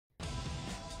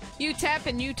UTEP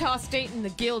and Utah State in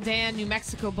the Gildan New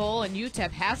Mexico Bowl, and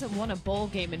UTEP hasn't won a bowl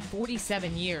game in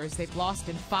 47 years. They've lost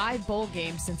in 5 bowl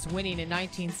games since winning in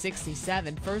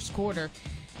 1967. First quarter,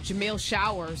 Jamil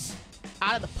Showers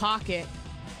out of the pocket,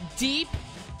 deep,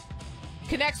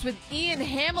 connects with Ian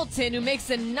Hamilton, who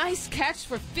makes a nice catch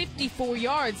for 54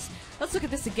 yards. Let's look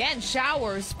at this again.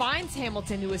 Showers finds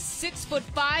Hamilton, who is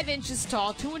 6'5"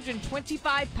 tall,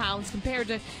 225 pounds, compared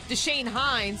to Deshane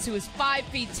Hines, who is 5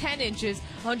 feet 10 inches,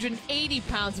 180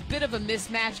 pounds. A bit of a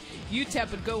mismatch.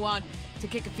 UTEP would go on to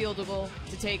kick a field goal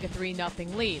to take a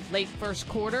 3-0 lead. Late first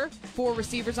quarter, 4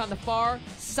 receivers on the far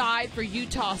side for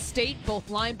Utah State. Both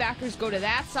linebackers go to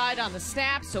that side on the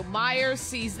snap, so Myers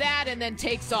sees that and then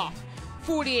takes off.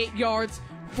 48 yards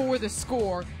for the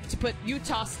score to put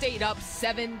Utah State up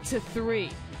 7-3.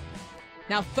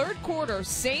 Now, third quarter,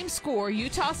 same score.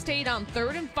 Utah State on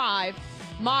 3rd and 5.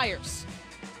 Myers,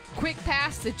 quick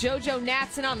pass to JoJo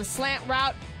Natson on the slant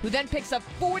route, who then picks up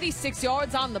 46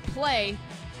 yards on the play.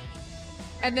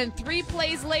 And then 3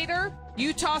 plays later,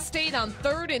 Utah State on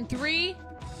 3rd and 3.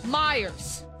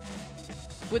 Myers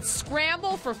would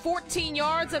scramble for 14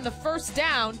 yards and the first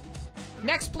down.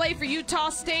 Next play for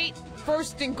Utah State,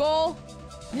 1st and goal.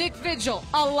 Nick Vigil,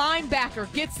 a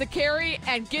linebacker, gets the carry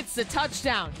and gets the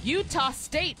touchdown. Utah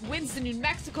State wins the New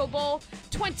Mexico Bowl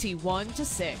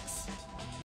 21-6.